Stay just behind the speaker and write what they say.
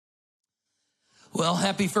Well,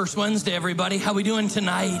 happy First Wednesday, everybody. How we doing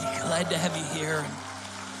tonight? Glad to have you here.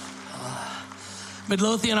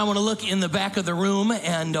 Midlothian, I want to look in the back of the room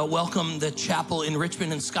and welcome the chapel in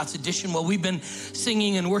Richmond and Scott's Addition. Well, we've been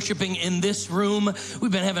singing and worshiping in this room.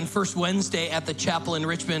 We've been having First Wednesday at the chapel in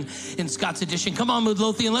Richmond in Scott's Addition. Come on,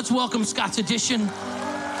 Midlothian, let's welcome Scott's Addition.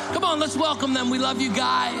 Come on, let's welcome them. We love you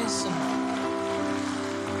guys.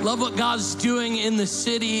 Love what God's doing in the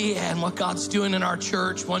city and what God's doing in our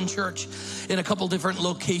church, one church in a couple different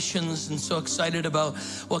locations, and so excited about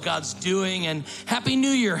what God's doing. And Happy New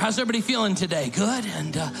Year. How's everybody feeling today? Good.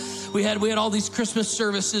 And we had all these Christmas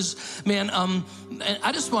services. Man, and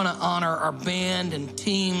I just want to honor our band and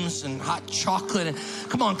teams and hot chocolate. And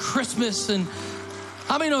come on, Christmas. And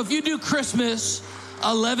how many know if you do Christmas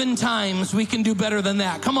 11 times, we can do better than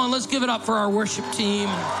that? Come on, let's give it up for our worship team.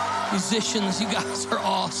 Musicians, you guys are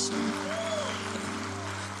awesome.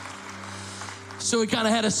 So we kind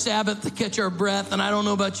of had a Sabbath to catch our breath, and I don't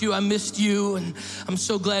know about you, I missed you, and I'm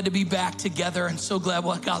so glad to be back together and so glad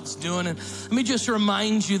what God's doing. And let me just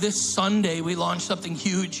remind you, this Sunday we launched something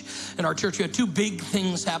huge in our church. We have two big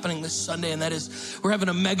things happening this Sunday, and that is we're having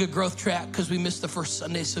a mega growth track because we missed the first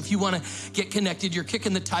Sunday. So if you want to get connected, you're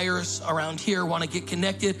kicking the tires around here, want to get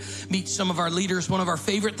connected, meet some of our leaders. One of our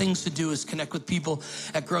favorite things to do is connect with people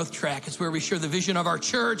at Growth Track. It's where we share the vision of our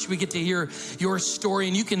church. We get to hear your story,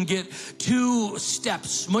 and you can get two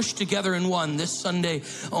steps smushed together in one this Sunday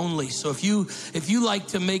only. So if you like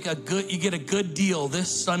to make you get a good deal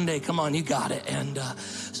this Sunday, come on, you got it. And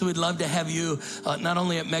so we'd love to have you not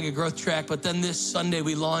only at Mega Growth Track, but then this Sunday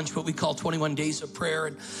we launch what we call 21 Days of Prayer.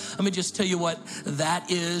 And let me just tell you what that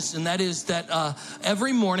is. And that is that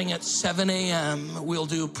every morning at 7 a.m. we'll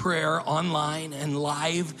do prayer online and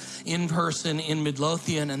live in person in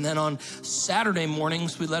Midlothian. And then on Saturday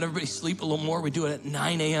mornings, we let everybody sleep a little more. We do it at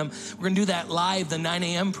 9 a.m. We're going to do that live, the 9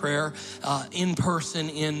 a.m. prayer in person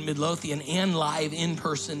in Midlothian and live in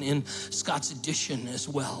person in Scott's Addition as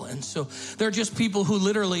well. And so they're just people who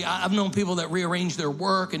literally, I've known people that rearrange their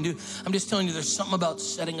work and I'm just telling you, there's something about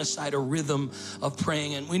setting aside a rhythm of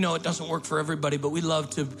praying. And we know it doesn't work for everybody, but we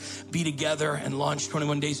love to be together and launch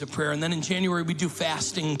 21 Days of Prayer. And then in January, we do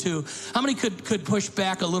fasting too. How many could push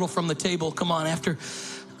back a little from the table? Come on, after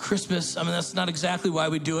Christmas, I mean, that's not exactly why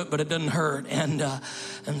we do it, but it doesn't hurt. And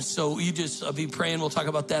so you just be praying. We'll talk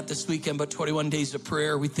about that this weekend, but 21 Days of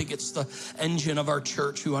Prayer, we think it's the engine of our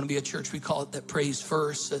church. We want to be a church, we call it, that prays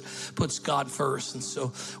first, that puts God first. And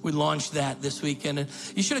so we launched that this weekend. And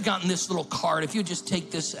you should have gotten this little card. If you just take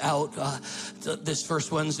this out this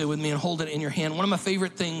first Wednesday with me and hold it in your hand. One of my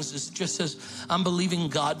favorite things is it just says, I'm believing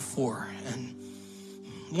God for. And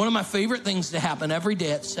one of my favorite things to happen every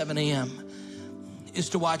day at 7 a.m. is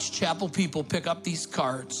to watch chapel people pick up these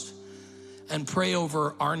cards and pray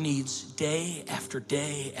over our needs day after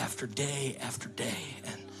day after day after day.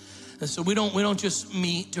 And so we don't just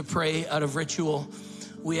meet to pray out of ritual.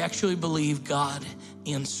 We actually believe God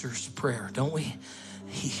answers prayer, don't we?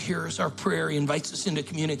 He hears our prayer. He invites us into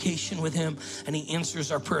communication with him, and he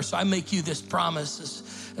answers our prayer. So I make you this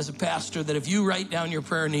promise as a pastor that if you write down your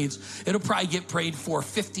prayer needs, it'll probably get prayed for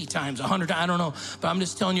 50 times, 100 times, I don't know. But I'm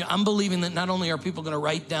just telling you, I'm believing that not only are people going to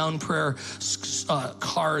write down prayer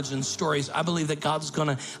cards and stories, I believe that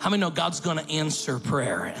how many know God's going to answer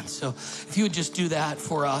prayer? And so if you would just do that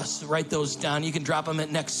for us, write those down. You can drop them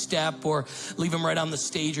at Next Step or leave them right on the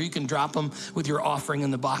stage, or you can drop them with your offering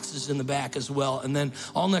in the boxes in the back as well. And then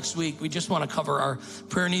all next week, we just want to cover our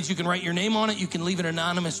prayer needs. You can write your name on it. You can leave it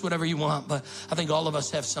anonymous, whatever you want. But I think all of us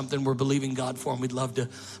have something we're believing God for, and we'd love to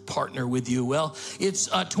partner with you. Well, it's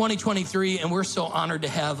 2023, and we're so honored to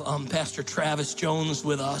have Pastor Travis Jones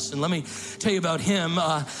with us. And let me tell you about him.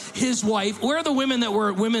 His wife, where are the women that were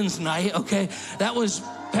at Women's Night? Okay, that was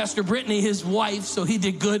Pastor Brittany, his wife, so he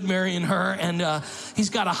did good marrying her, and he's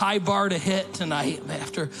got a high bar to hit tonight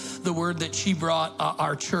after the word that she brought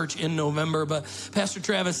our church in November. But Pastor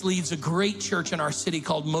Travis leads a great church in our city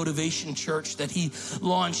called Motivation Church that he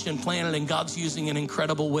launched and planted, and God's using in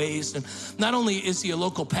incredible ways. And not only is he a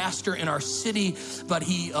local pastor in our city, but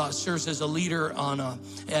he serves as a leader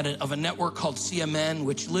of a network called CMN,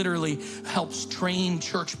 which literally helps train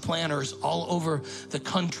church planners all over the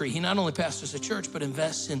country. He not only pastors a church, but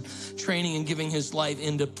invests in training and giving his life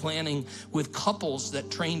into planning with couples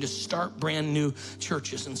that train to start brand new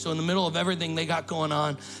churches. And so in the middle of everything they got going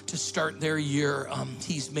on to start their year,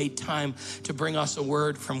 he's made time to bring us a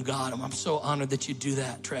word from God. And I'm so honored that you do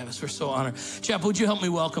that, Travis. We're so honored. Chapel, would you help me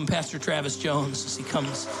welcome Pastor Travis Jones as he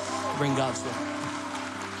comes to bring God's word?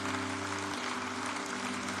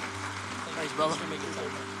 Thanks, brother.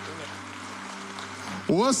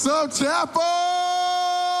 What's up, Chapel?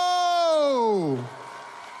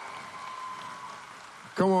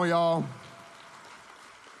 Come on, y'all.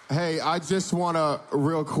 Hey, I just want to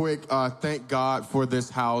real quick thank God for this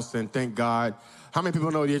house and thank God. How many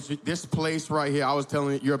people know this place right here? I was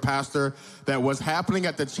telling your pastor that what's happening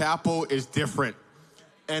at the chapel is different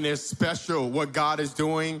and it's special. What God is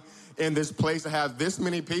doing in this place to have this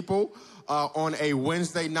many people on a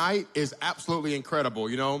Wednesday night is absolutely incredible.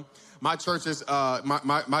 You know, my church is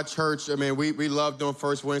my church. I mean, we love doing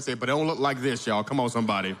First Wednesday, but it don't look like this, y'all. Come on,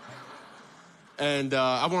 somebody. And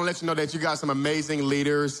I want to let you know that you got some amazing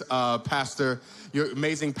leaders, you're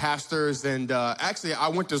amazing pastors. And actually, I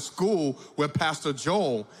went to school with Pastor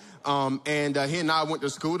Joel. And he and I went to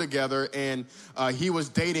school together. And he was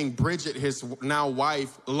dating Bridget, his now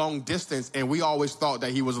wife, long distance. And we always thought that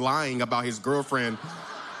he was lying about his girlfriend.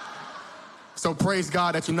 So praise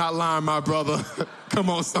God that you're not lying, my brother. Come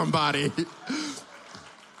on, somebody.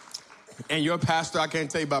 And your pastor, I can't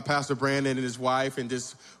tell you about Pastor Brandon and his wife and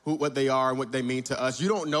just what they are and what they mean to us. You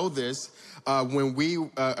don't know this. When we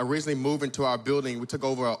originally moved into our building, we took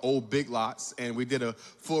over our old Big Lots and we did a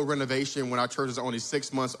full renovation when our church was only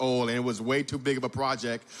 6 months old, and it was way too big of a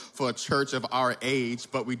project for a church of our age,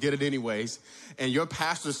 but we did it anyways. And your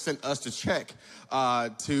pastor sent us to check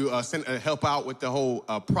to help out with the whole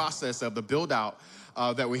process of the build out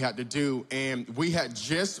that we had to do. And we had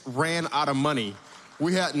just ran out of money.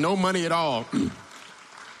 We had no money at all.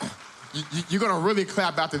 You're going to really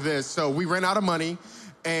clap after this. So we ran out of money,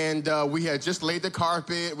 and we had just laid the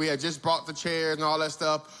carpet. We had just brought the chairs and all that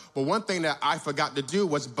stuff. But one thing that I forgot to do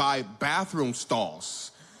was buy bathroom stalls.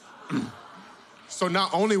 So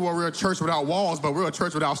not only were we a church without walls, but we're a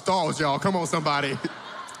church without stalls, y'all. Come on, somebody.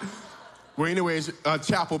 Well, anyways,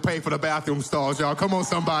 chapel paid for the bathroom stalls, y'all. Come on,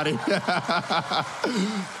 somebody.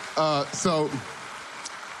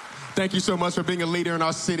 Thank you so much for being a leader in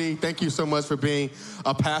our city. Thank you so much for being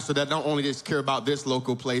a pastor that not only just care about this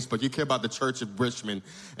local place, but you care about the church of Richmond.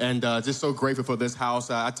 And just so grateful for this house.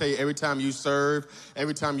 I tell you, every time you serve,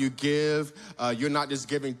 every time you give, you're not just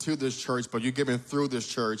giving to this church, but you're giving through this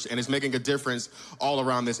church. And it's making a difference all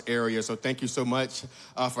around this area. So thank you so much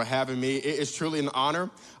for having me. It is truly an honor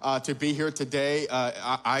to be here today.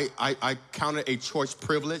 I count it a choice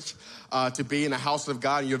privilege to be in the house of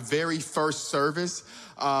God in your very first service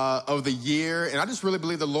of the year. And I just really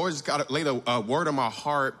believe the Lord has got laid a word on my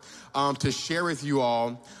heart to share with you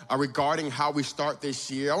all regarding how we start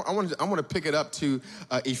this year. I want to pick it up to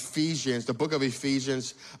Ephesians, the book of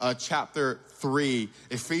Ephesians, chapter 3.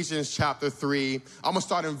 Ephesians chapter 3. I'm going to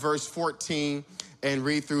start in verse 14 and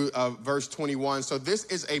read through verse 21. So this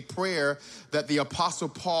is a prayer that the Apostle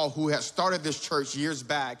Paul, who had started this church years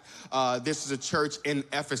back, this is a church in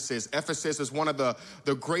Ephesus. Ephesus is one of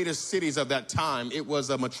the greatest cities of that time. It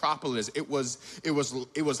was a metropolis. It was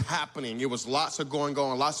happening. It was lots of going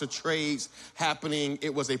on, lots of trades happening.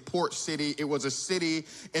 It was a port city. It was a city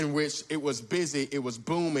in which it was busy. It was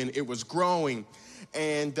booming. It was growing.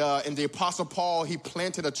 And the Apostle Paul, he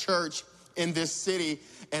planted a church in this city.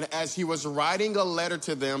 And as he was writing a letter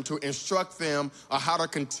to them to instruct them how to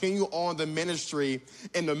continue on the ministry,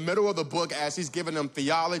 in the middle of the book, as he's giving them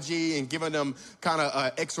theology and giving them kind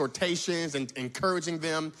of exhortations and encouraging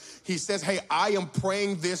them, he says, hey, I am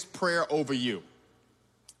praying this prayer over you.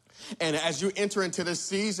 And as you enter into this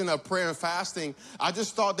season of prayer and fasting, I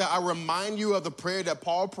just thought that I remind you of the prayer that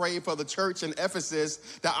Paul prayed for the church in Ephesus,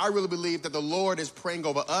 that I really believe that the Lord is praying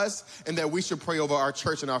over us and that we should pray over our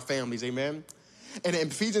church and our families. Amen. And in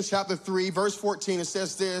Ephesians chapter 3, verse 14, it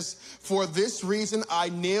says this: for this reason I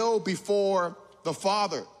kneel before the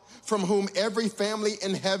Father, from whom every family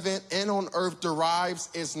in heaven and on earth derives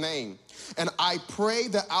its name. And I pray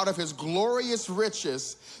that out of his glorious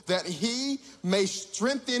riches, that he may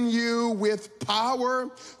strengthen you with power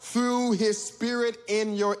through his Spirit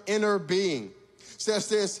in your inner being. Says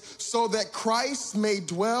this, so that Christ may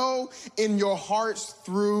dwell in your hearts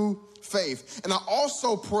through faith. And I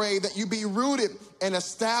also pray that you be rooted and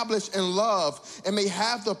established in love and may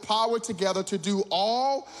have the power together to do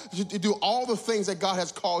all the things that God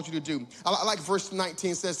has called you to do. I like verse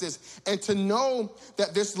 19 says this, and to know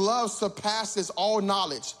that this love surpasses all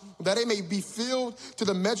knowledge, that it may be filled to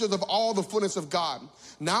the measure of all the fullness of God.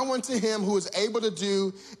 Now unto him who is able to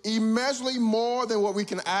do immeasurably more than what we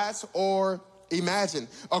can ask or imagine,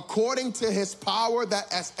 according to his power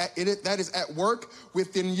that is at work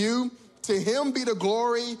within you. To him be the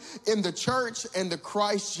glory in the church and the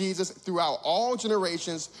Christ Jesus throughout all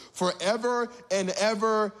generations, forever and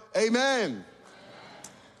ever. Amen.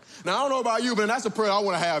 Now, I don't know about you, but that's a prayer I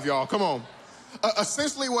want to have, y'all. Come on.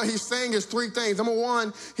 Essentially what he's saying is three things. Number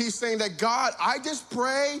one, he's saying that God, I just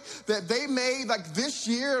pray that they may, like this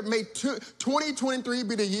year, may 2023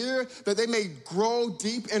 be the year that they may grow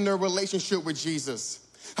deep in their relationship with Jesus.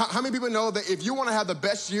 How many people know that if you want to have the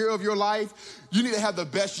best year of your life, you need to have the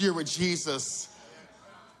best year with Jesus?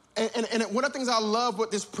 And one of the things I love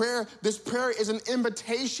with this prayer is an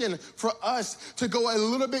invitation for us to go a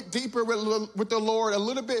little bit deeper with the Lord, a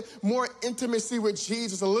little bit more intimacy with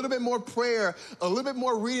Jesus, a little bit more prayer, a little bit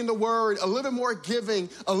more reading the word, a little bit more giving,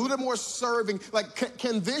 a little bit more serving. Like,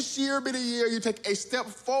 can this year be the year you take a step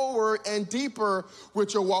forward and deeper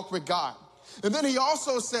with your walk with God? And then he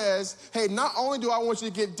also says, hey, not only do I want you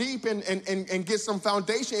to get deep and get some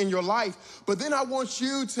foundation in your life, but then I want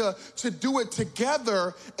you to do it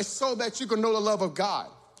together so that you can know the love of God.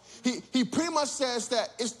 He pretty much says that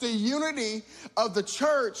it's the unity of the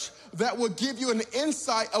church that will give you an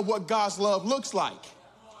insight of what God's love looks like.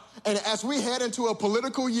 And as we head into a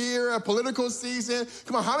political year, a political season,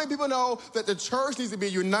 come on, how many people know that the church needs to be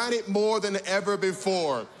united more than ever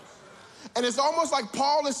before? And it's almost like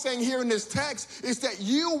Paul is saying here in this text is that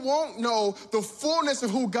you won't know the fullness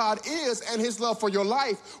of who God is and his love for your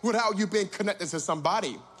life without you being connected to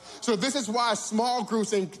somebody. So this is why small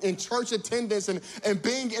groups and church attendance and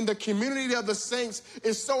being in the community of the saints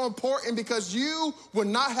is so important, because you will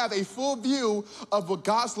not have a full view of what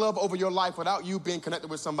God's love over your life without you being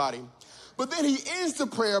connected with somebody. But then he ends the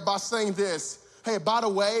prayer by saying this. Hey, by the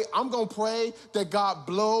way, I'm going to pray that God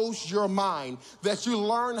blows your mind, that you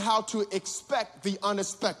learn how to expect the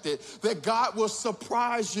unexpected, that God will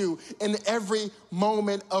surprise you in every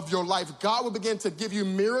moment of your life. God will begin to give you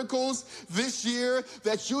miracles this year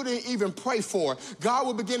that you didn't even pray for. God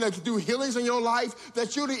will begin to do healings in your life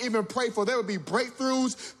that you didn't even pray for. There will be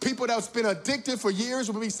breakthroughs. People that's been addicted for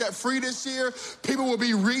years will be set free this year. People will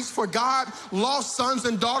be reached for God. Lost sons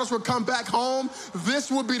and daughters will come back home. This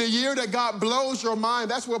will be the year that God blows your mind.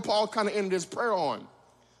 That's what Paul kind of ended his prayer on.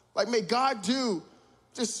 Like, may God do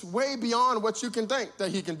just way beyond what you can think that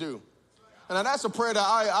he can do. And that's a prayer that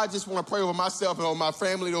I just want to pray over myself and over my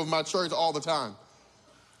family and over my church all the time.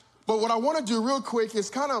 But what I want to do real quick is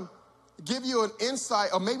kind of give you an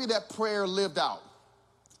insight of maybe that prayer lived out.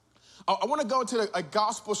 I want to go to a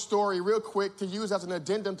gospel story real quick to use as an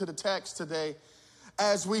addendum to the text today,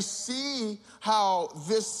 as we see how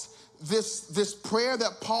this prayer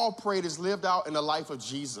that Paul prayed is lived out in the life of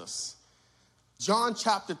Jesus. John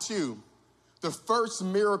chapter 2, the first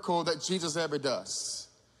miracle that Jesus ever does.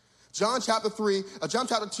 John chapter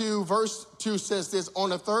 2, verse 2 says this: on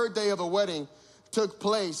the third day of the wedding took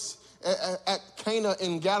place at Cana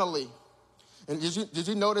in Galilee. And did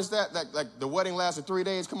you notice that? Like the wedding lasted 3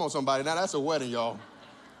 days? Come on, somebody. Now that's a wedding, y'all.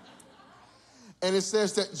 And it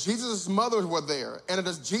says that Jesus' mother were there, and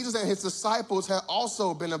Jesus and his disciples had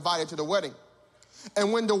also been invited to the wedding.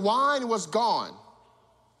 And when the wine was gone,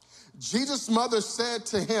 Jesus' mother said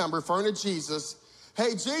to him, referring to Jesus,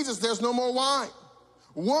 hey, Jesus, there's no more wine.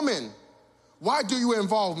 Woman, why do you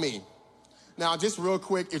involve me? Now, just real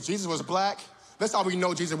quick, if Jesus was black, that's how we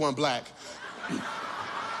know Jesus wasn't black.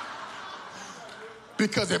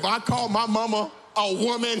 Because if I call my mama a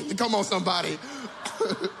woman, come on, somebody.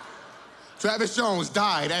 Travis Jones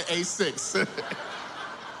died at age 6.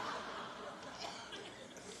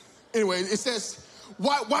 Anyway, it says,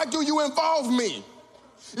 why do you involve me?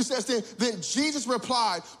 It says, then Jesus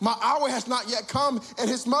replied, my hour has not yet come. And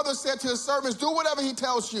his mother said to his servants, do whatever he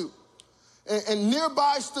tells you. And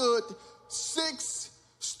nearby stood 6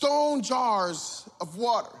 stone jars of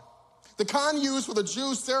water, the kind used for the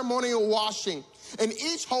Jews' ceremonial washing, and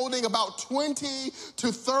each holding about 20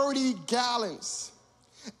 to 30 gallons.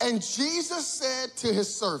 And Jesus said to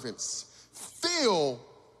his servants, fill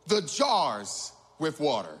the jars with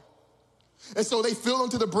water. And so they filled them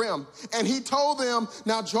to the brim. And he told them,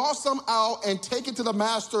 now draw some out and take it to the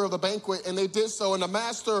master of the banquet. And they did so. And the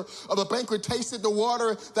master of the banquet tasted the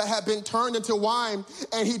water that had been turned into wine.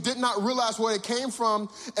 And he did not realize where it came from.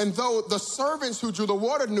 And though the servants who drew the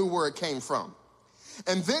water knew where it came from.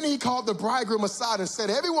 And then he called the bridegroom aside and said,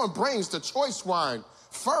 everyone brings the choice wine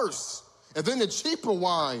first, and then the cheaper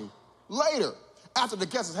wine later, after the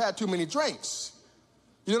guests have had too many drinks.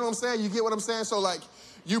 You know what I'm saying? You get what I'm saying? So like,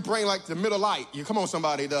 you bring like the Miller Lite. You come on,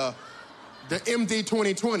 somebody, the MD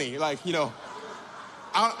 2020. Like, you know,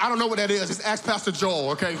 I don't know what that is. Just ask Pastor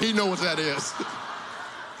Joel, okay? He knows what that is.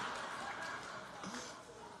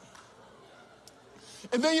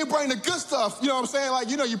 And then you bring the good stuff. You know what I'm saying? Like,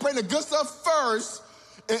 you know, you bring the good stuff first,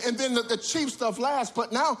 and then the cheap stuff last.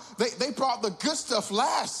 But now they brought the good stuff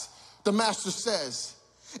last, the master says.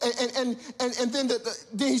 And then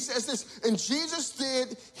he says this, and Jesus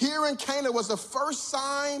did here in Cana was the first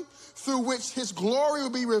sign through which his glory will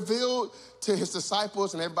be revealed to his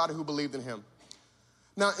disciples and everybody who believed in him.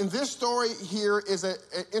 Now, in this story here is an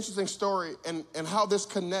interesting story, and how this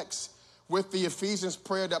connects with the Ephesians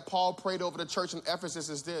prayer that Paul prayed over the church in Ephesus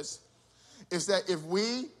is this, is that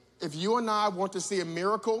if you and I want to see a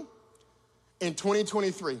miracle in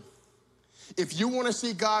 2023, if you want to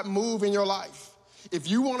see God move in your life, if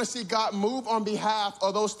you want to see God move on behalf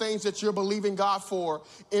of those things that you're believing God for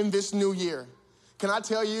in this new year, can I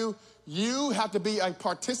tell you, you have to be a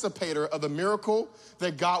participator of the miracle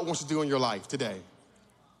that God wants to do in your life today.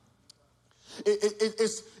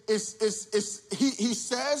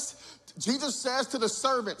 Jesus says to the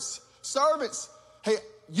servants, hey,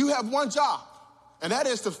 you have one job, and that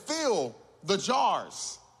is to fill the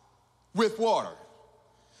jars with water.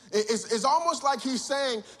 It's almost like he's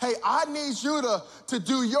saying, hey, I need you to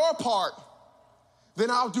do your part,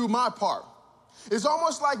 then I'll do my part. It's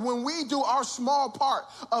almost like when we do our small part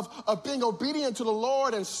of being obedient to the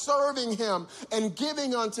Lord and serving him and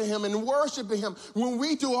giving unto him and worshiping him, when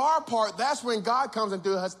we do our part, that's when God comes and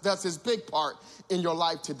does his big part in your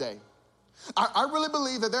life today. I really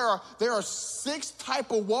believe that there are 6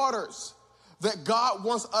 types of waters that God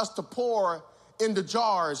wants us to pour in the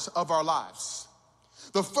jars of our lives.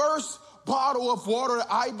 The first bottle of water that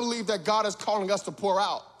I believe that God is calling us to pour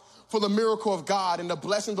out for the miracle of God and the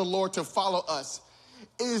blessing of the Lord to follow us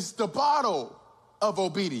is the bottle of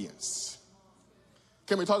obedience.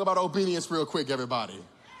 Can we talk about obedience real quick, everybody?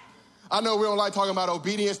 I know we don't like talking about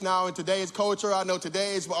obedience now in today's culture. I know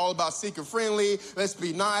today is all about seeker friendly. Let's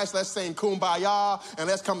be nice. Let's sing kumbaya and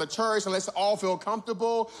let's come to church and let's all feel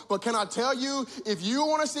comfortable. But can I tell you, if you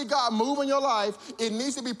want to see God move in your life, it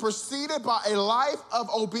needs to be preceded by a life of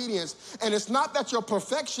obedience. And it's not that your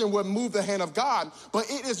perfection will move the hand of God,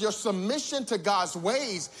 but it is your submission to God's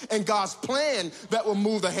ways and God's plan that will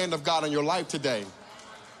move the hand of God in your life today.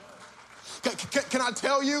 Can I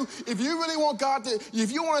tell you, if you really want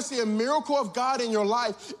if you want to see a miracle of God in your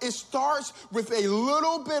life, it starts with a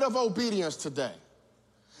little bit of obedience today.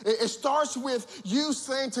 It starts with you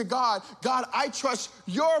saying to God, God, I trust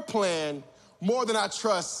your plan more than I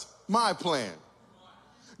trust my plan.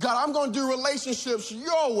 God, I'm going to do relationships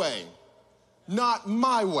your way, not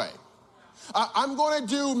my way. I'm going to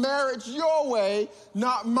do marriage your way,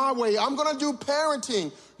 not my way. I'm going to do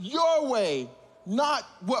parenting your way, not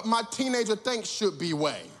what my teenager thinks should be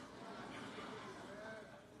way.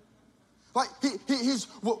 Like he's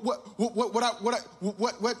what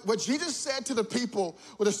Jesus said to the people,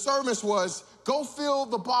 what the servants was, go fill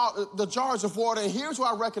the jars of water. And here's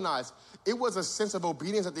what I recognize: it was a sense of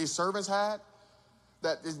obedience that these servants had.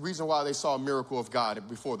 That is the reason why they saw a miracle of God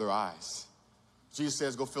before their eyes. Jesus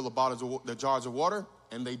says, go fill the jars of water,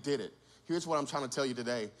 and they did it. Here's what I'm trying to tell you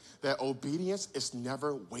today, that obedience is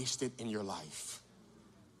never wasted in your life.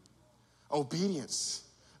 Obedience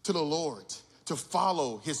to the Lord, to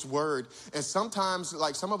follow his word. And sometimes,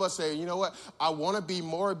 like some of us say, you know what, I want to be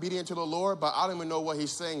more obedient to the Lord, but I don't even know what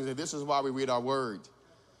he's saying. And this is why we read our word.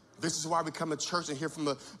 This is why we come to church and hear from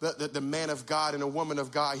the man of God and the woman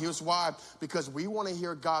of God. Here's why: because we want to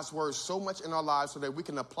hear God's word so much in our lives so that we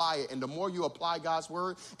can apply it. And the more you apply God's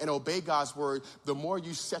word and obey God's word, the more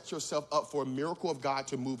you set yourself up for a miracle of God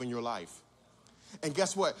to move in your life. And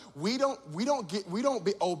guess what? We don't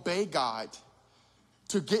obey God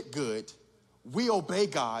to get good. We obey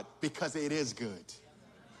God because it is good.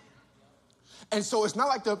 And so it's not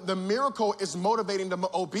like the miracle is motivating the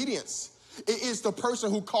obedience. It is the person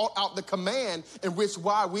who called out the command in which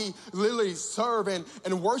why we literally serve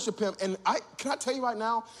and worship him. And can I tell you right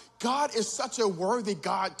now, God is such a worthy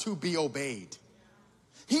God to be obeyed.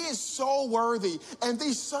 He is so worthy. And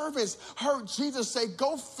these servants heard Jesus say,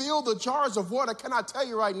 go fill the jars of water. Can I tell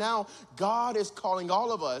you right now, God is calling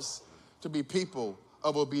all of us to be people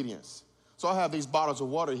of obedience. So I have these bottles of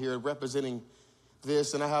water here representing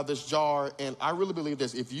this, and I have this jar, and I really believe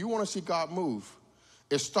this. If you want to see God move,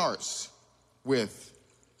 it starts with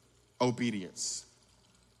obedience.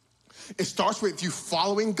 It starts with you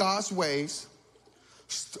following God's ways,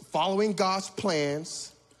 following God's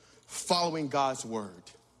plans, following God's word.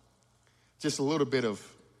 Just a little bit of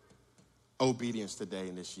obedience today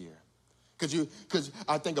in this year. Because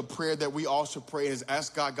I think a prayer that we all should pray is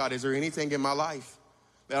ask God, God, is there anything in my life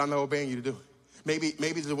that I'm not obeying you to do? Maybe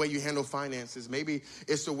it's the way you handle finances. Maybe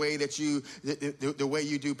it's the way that the way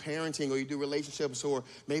you do parenting or you do relationships, or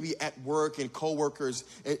maybe at work and coworkers.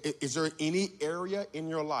 Is there any area in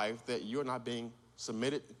your life that you're not being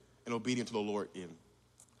submitted and obedient to the Lord in?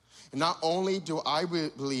 And not only do I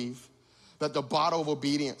believe that the bottle of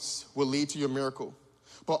obedience will lead to your miracle,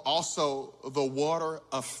 but also the water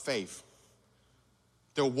of faith.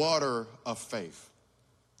 The water of faith.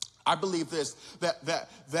 I believe this, that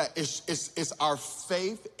it's our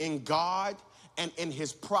faith in God and in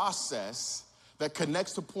his process that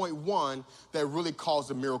connects to point one that really caused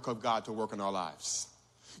the miracle of God to work in our lives.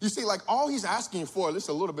 You see, like all he's asking for is just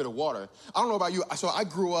a little bit of water. I don't know about you. So I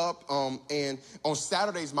grew up, and on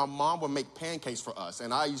Saturdays, my mom would make pancakes for us.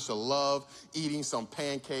 And I used to love eating some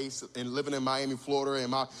pancakes and living in Miami, Florida. And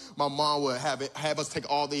my mom would have us take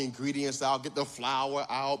all the ingredients out, get the flour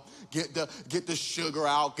out, get the sugar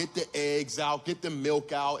out, get the eggs out, get the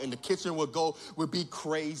milk out. And the kitchen would be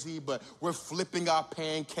crazy, but we're flipping our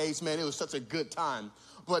pancakes. Man, it was such a good time.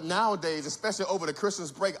 But nowadays, especially over the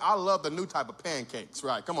Christmas break, I love the new type of pancakes,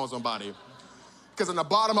 right? Come on, somebody. Because on the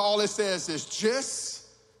bottom, all it says is just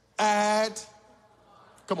add,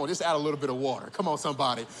 come on, just add a little bit of water. Come on,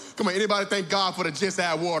 somebody. Come on, anybody thank God for the just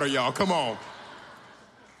add water, y'all? Come on.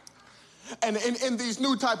 And in these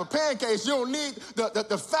new type of pancakes, you don't need,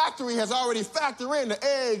 the factory has already factored in the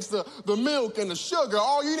eggs, the milk, and the sugar.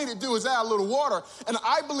 All you need to do is add a little water. And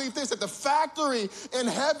I believe this, that the factory in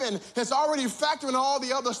heaven has already factored in all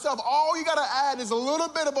the other stuff. All you got to add is a little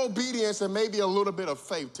bit of obedience and maybe a little bit of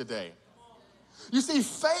faith today. You see,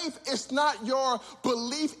 faith is not your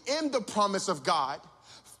belief in the promise of God.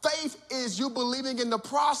 Faith is you believing in the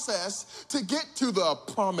process to get to the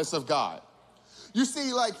promise of God. You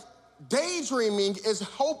see, like, daydreaming is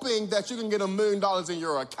hoping that you can get $1 million in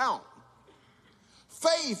your account.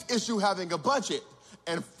 Faith is you having a budget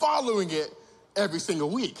and following it every single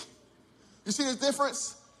week. You see the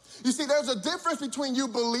difference? You see, there's a difference between you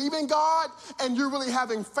believing God and you really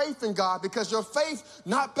having faith in God, because your faith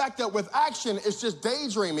not backed up with action is just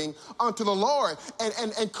daydreaming unto the Lord.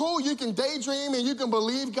 And cool, you can daydream and you can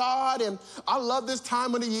believe God. And I love this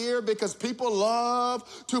time of the year because people love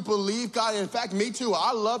to believe God. In fact, me too.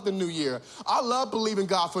 I love the new year. I love believing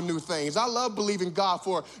God for new things. I love believing God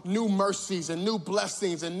for new mercies and new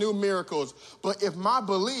blessings and new miracles. But if my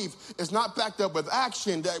belief is not backed up with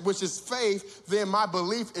action, which is faith, then my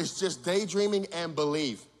belief is just daydreaming and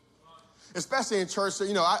belief. Especially in church.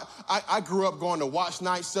 You know, I grew up going to watch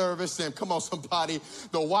night service, and come on, somebody,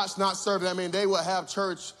 the watch night service, I mean, they would have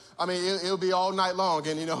church, I mean, it'll be all night long.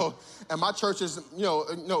 And, you know, and my church is,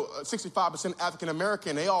 65% African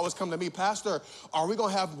American. They always come to me, Pastor, are we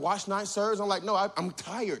going to have watch night service? I'm like, no, I'm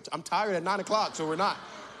tired. I'm tired at 9 o'clock, so we're not.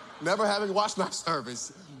 Never having watch night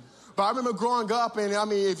service. But I remember growing up, and I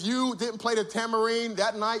mean, if you didn't play the tambourine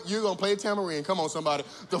that night, you're going to play the tambourine. Come on, somebody.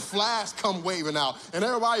 The flags come waving out. And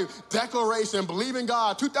everybody, declaration, believe in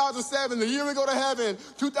God. 2007, the year we go to heaven.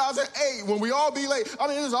 2008, when we all be late. I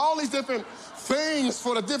mean, there's all these different things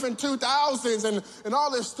for the different 2000s and all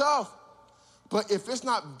this stuff. But if it's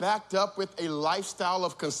not backed up with a lifestyle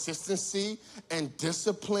of consistency and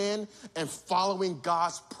discipline and following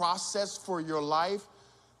God's process for your life,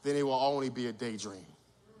 then it will only be a daydream.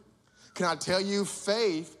 Can I tell you,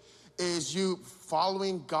 faith is you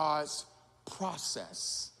following God's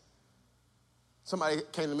process. Somebody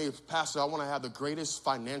came to me, Pastor, I want to have the greatest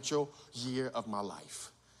financial year of my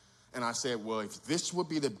life. And I said, well, if this would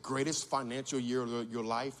be the greatest financial year of your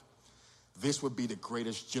life, this would be the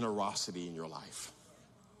greatest generosity in your life.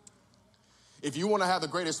 If you want to have the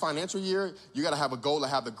greatest financial year, you got to have a goal to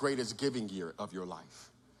have the greatest giving year of your life.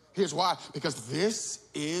 Here's why, because this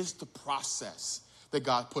is the process that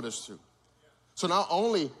God put us through. So not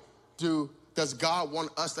only does God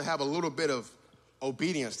want us to have a little bit of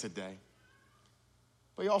obedience today,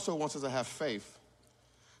 but he also wants us to have faith.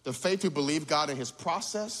 The faith to believe God in his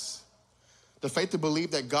process, the faith to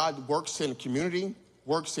believe that God works in community,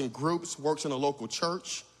 works in groups, works in a local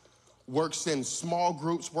church, works in small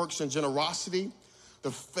groups, works in generosity,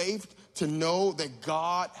 the faith to know that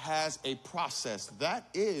God has a process. That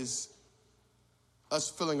is us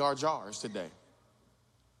filling our jars today.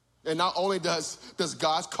 And not only does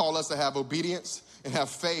God call us to have obedience and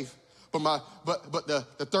have faith, but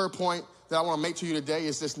the third point that I want to make to you today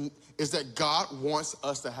is that God wants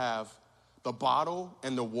us to have the bottle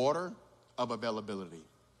and the water of availability.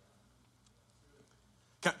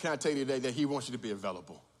 Can I tell you today that he wants you to be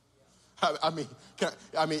available? I mean,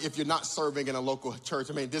 if you're not serving in a local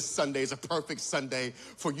church, I mean, this Sunday is a perfect Sunday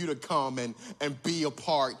for you to come and be a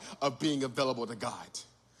part of being available to God.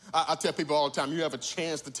 I tell people all the time, you have a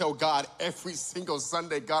chance to tell God every single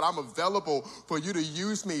Sunday, God, I'm available for you to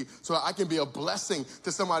use me so I can be a blessing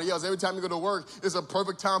to somebody else. Every time you go to work, it's a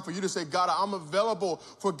perfect time for you to say, God, I'm available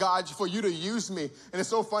for you to use me. And it's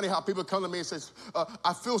so funny how people come to me and say,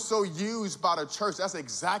 I feel so used by the church. That's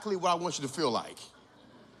exactly what I want you to feel like.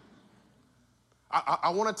 I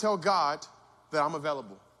want to tell God that I'm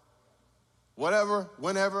available. whatever,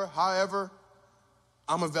 whenever, however,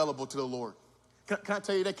 I'm available to the Lord. Can I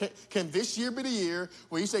tell you that? Can this year be the year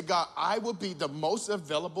where you say, God, I will be the most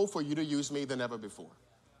available for you to use me than ever before?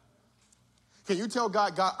 Can you tell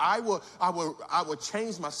God, God, I will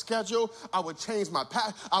change my schedule. I will change my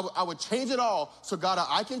path. I will change it all. So God,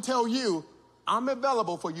 I can tell you, I'm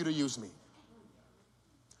available for you to use me.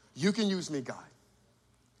 You can use me, God.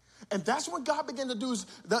 And that's what God began to do.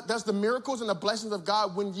 That's the miracles and the blessings of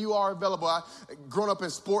God when you are available. Growing up in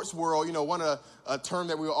sports world, you know, one of a term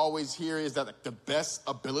that we always hear is that the best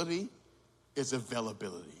ability is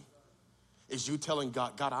availability. Is you telling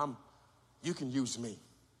God, God, you can use me.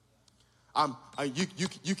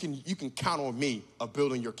 You can count on me of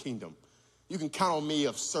building your kingdom. You can count on me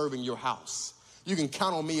of serving your house. You can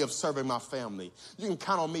count on me of serving my family. You can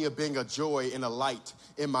count on me of being a joy and a light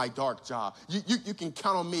in my dark job. You can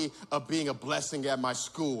count on me of being a blessing at my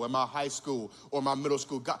school, at my high school, or my middle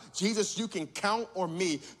school. God, Jesus, you can count on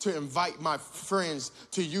me to invite my friends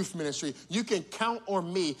to youth ministry. You can count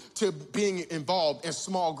on me to being involved in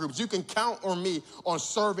small groups. You can count on me on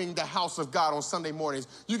serving the house of God on Sunday mornings.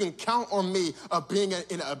 You can count on me of being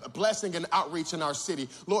a blessing and outreach in our city.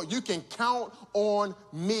 Lord, you can count on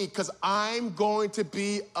me because I'm going to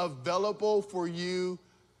be available for you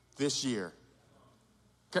this year.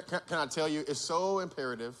 Can I tell you, it's so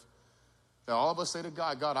imperative that all of us say to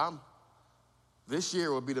God, God, this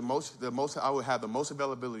year will be the most, I will have the most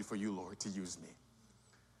availability for you, Lord, to use me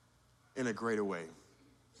in a greater way.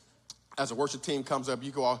 As the worship team comes up,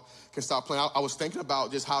 you all can stop playing. I was thinking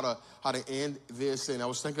about just how to end this, and I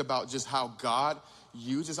was thinking about just how God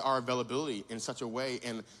uses our availability in such a way.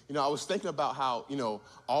 And, you know, I was thinking about how, you know,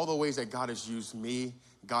 all the ways that God has used me,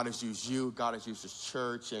 God has used you, God has used His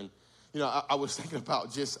church. And, you know, I was thinking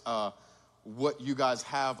about just what you guys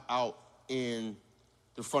have out in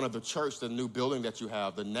the front of the church, the new building that you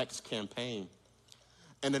have, the next campaign.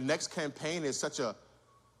 And the next campaign is such an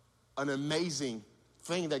amazing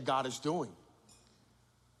thing that God is doing.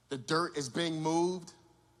 The dirt is being moved.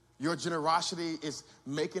 Your generosity is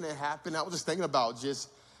making it happen. I was just thinking about just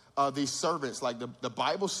these servants. Like the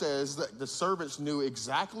Bible says that the servants knew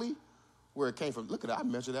exactly where it came from. Look at that, I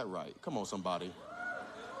measured that right. Come on, somebody.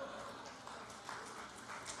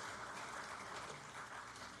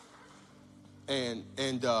 And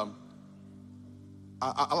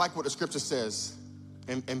I like what the scripture says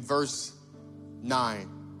in verse 9.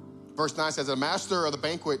 Verse 9 says, the master of the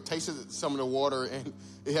banquet tasted some of the water, and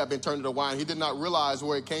it had been turned into wine. He did not realize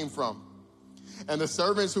where it came from. And the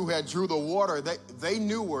servants who had drew the water, they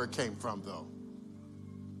knew where it came from, though.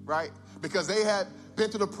 Right? Because they had been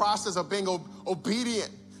through the process of being obedient,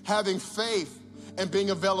 having faith, and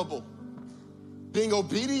being available. Being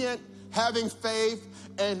obedient, having faith,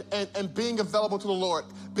 and being available to the Lord.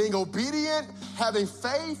 Being obedient, having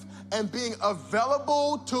faith, and being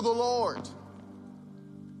available to the Lord.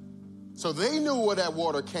 So they knew where that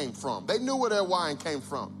water came from. They knew where that wine came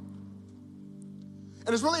from.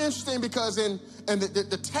 And it's really interesting because in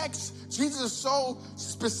the text, Jesus is so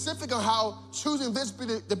specific on how choosing this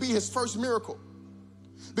to be his first miracle.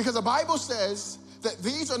 Because the Bible says that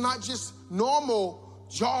these are not just normal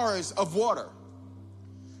jars of water.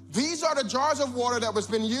 These are the jars of water that was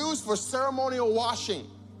been used for ceremonial washing,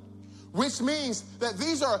 which means that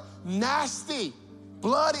these are nasty,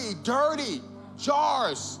 bloody, dirty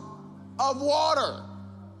jars of water.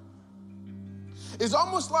 It's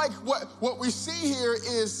almost like what we see here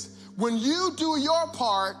is when you do your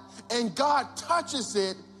part and God touches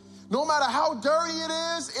it, no matter how dirty it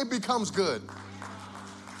is, it becomes good.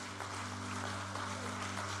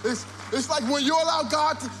 It's like when you allow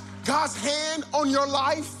God's hand on your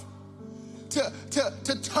life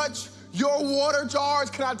to touch your water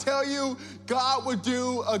jars, can I tell you, God would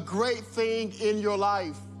do a great thing in your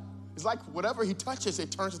life. It's like whatever he touches,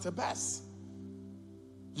 it turns into best.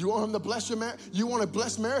 You want him to bless your marriage? You want a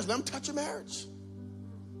blessed marriage? Let him touch your marriage.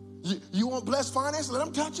 You want blessed finance? Let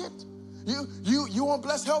him touch it. You want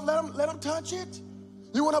blessed health? Let him touch it.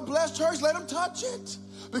 You want a blessed church? Let him touch it.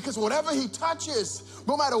 Because whatever he touches,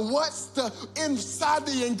 no matter what's inside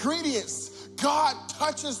the ingredients, God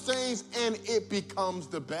touches things and it becomes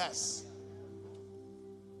the best.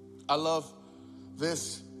 I love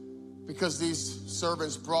this because these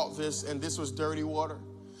servants brought this, and this was dirty water.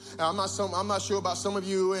 And I'm not sure about some of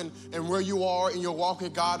you and where you are in your walk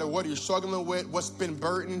with God, or what you're struggling with, what's been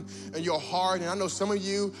burdened in your heart. And I know some of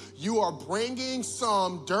you are bringing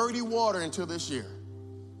some dirty water into this year.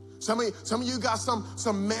 Some of you got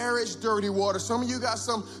some marriage dirty water. Some of you got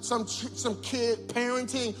some kid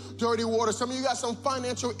parenting dirty water. Some of you got some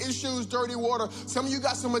financial issues dirty water. Some of you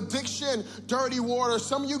got some addiction dirty water.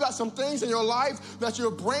 Some of you got some things in your life that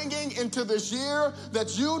you're bringing into this year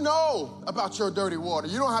that you know about your dirty water.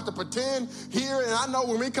 You don't have to pretend here. And I know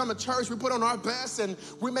when we come to church, we put on our best and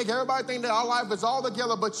we make everybody think that our life is all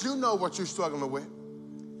together, but you know what you're struggling with.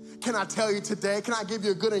 Can I tell you today, can I give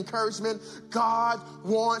you a good encouragement? God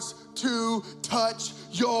wants to touch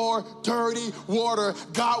your dirty water.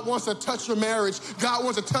 God wants to touch your marriage. God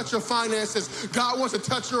wants to touch your finances. God wants to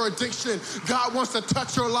touch your addiction. God wants to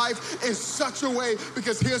touch your life in such a way,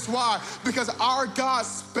 because here's why. Because our God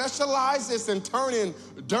specializes in turning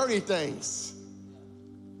dirty things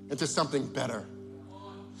into something better.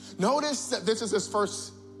 Notice that this is his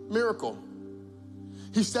first miracle.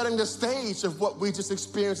 He's setting the stage of what we just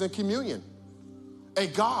experienced in communion. A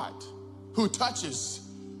God who touches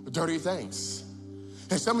dirty things.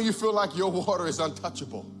 And some of you feel like your water is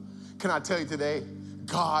untouchable. Can I tell you today,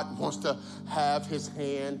 God wants to have his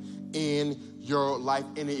hand in your life.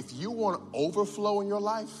 And if you want overflow in your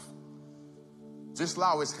life, just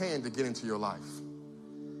allow his hand to get into your life.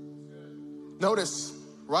 Notice,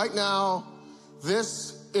 right now,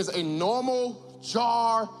 this is a normal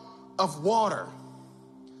jar of water.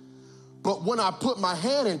 But when I put my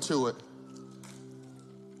hand into it,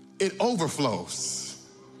 it overflows.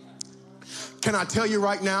 Can I tell you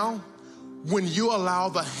right now, when you allow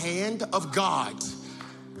the hand of God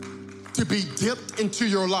to be dipped into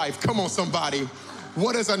your life, come on somebody,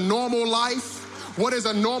 what is a normal life? What is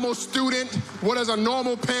a normal student? What is a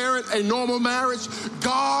normal parent? A normal marriage?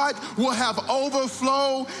 God will have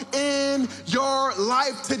overflow in your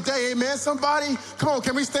life today. Amen, somebody? Come on,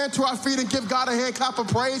 can we stand to our feet and give God a hand clap of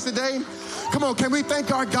praise today? Come on, can we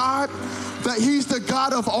thank our God that he's the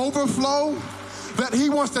God of overflow? That he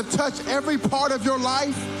wants to touch every part of your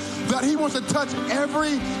life? That he wants to touch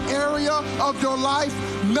every area of your life?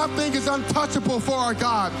 Nothing is untouchable for our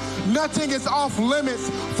God. Nothing is off limits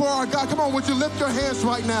for our God. Come on, would you lift your hands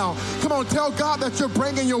right now? Come on, tell God that you're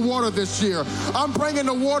bringing your water this year. I'm bringing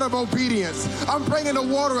the water of obedience. I'm bringing the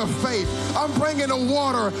water of faith. I'm bringing the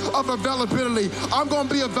water of availability. I'm going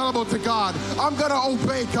to be available to God. I'm going to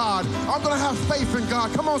obey God. I'm going to have faith in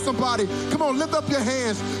God. Come on, somebody. Come on, lift up your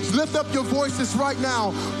hands. Lift up your voices right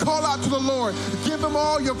now. Call out to the Lord. Give him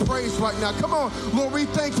all your praise right now. Come on, Lord, we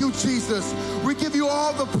thank you, Jesus. We give you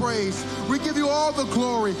all the praise. We give you all the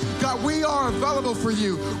glory. God, we are available for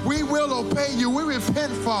you. We will obey you. We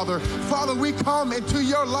repent, Father. Father, we come into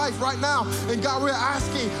your life right now. And God, we're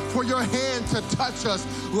asking for your hand to touch us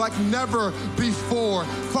like never before.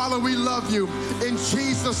 Father, we love you in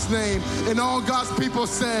Jesus' name. And all God's people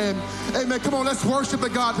said, amen. Come on, let's worship the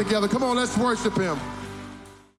God together. Come on, let's worship him.